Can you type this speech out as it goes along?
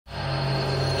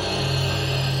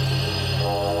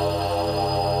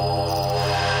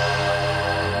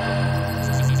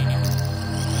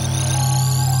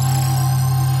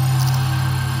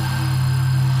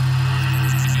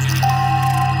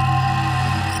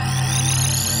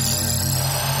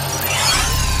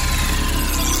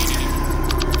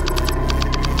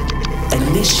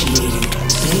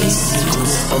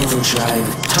overdrive,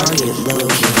 target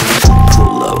located.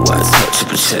 Pull up, wise touch to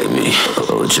protect me.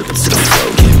 Oh, dripping to the flow,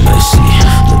 get messy.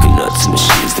 Looking up to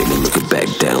machines, they been looking back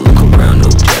down. Look around, no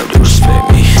doubt, they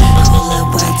respect me. Pull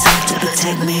up, wise touch to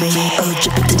protect me. Oh,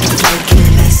 dripping to the flow,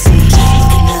 get messy.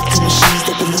 Looking up to machines,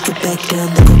 they been looking back down.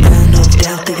 Look around, no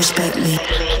doubt, they respect me.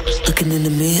 Looking in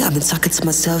the mirror, I've been talking to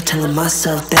myself, telling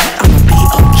myself that I'ma be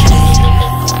okay.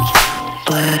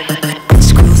 But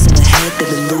screws in my head, they've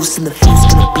been loose and the fuse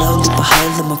gonna blow. Leave a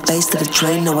hole in my face to the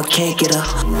drain, no I can't get up.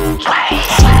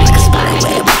 Like a spider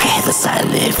web, I can hear the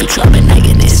silent. If you drop an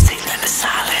agonist, take them to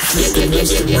silence. Flip the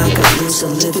noose, then I got loose. I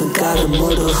live and got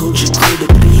immortal, who'd you agree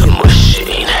to be? A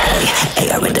machine. Hey,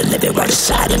 I already live it right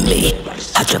inside of me.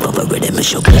 I drop over rhythm,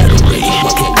 it's your battery.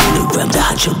 Walking through the realm, the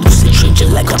hunt you lucid dreams.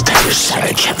 You're like a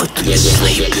parasite, I travel through your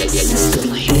sleep.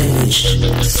 System damaged,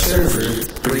 server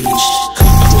breached.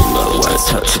 Pull up, wise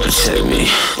touch to protect me.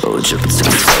 Oh, dripping to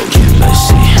the flow, get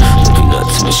messy. Looking up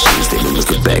to machines, they been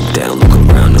looking back down. Look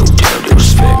around, no doubt, they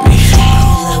respect me.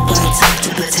 Pull up, wise touch to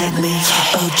protect me.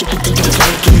 Oh, dripping to the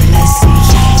flow, get messy.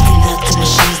 Looking up to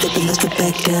machines, they been looking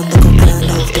back down. Look around,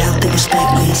 no doubt, they respect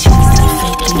me. Humans not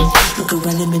affecting. Look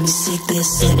around and make me sick, they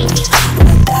accept me. When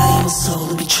I die, my soul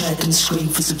will be trapped in the screen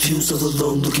for some views all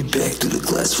alone. Looking back through the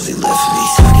glass where they left me.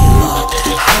 Target locked,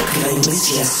 how could I miss?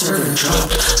 Yeah, server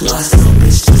dropped. Lost no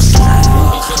bitch to slide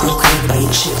up. Broken by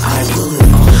your chip, I will it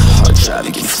all. Hard drive,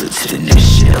 you can flip to the next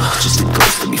shell. Just a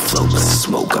ghost, let me float, let the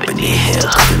smoke up in the hell.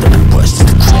 Let me rush to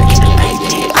the crack in the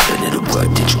pavement. I've been in the rut,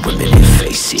 did you women and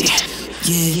face it?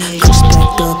 Yeah, just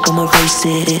backed up, I'ma race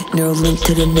it. NEURALINK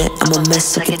to the net, I'm a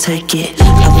mess, I can take it.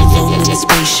 I'm alone in a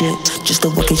spaceship, just a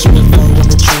walking human flow on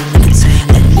the drone, I can take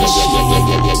it.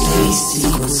 Phase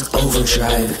sequence,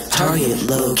 overdrive, target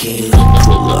located.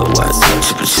 Pull up, wise touch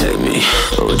to protect me.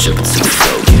 Oh, dripping to the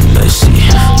flow, get messy.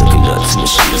 Looking up to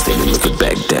machines,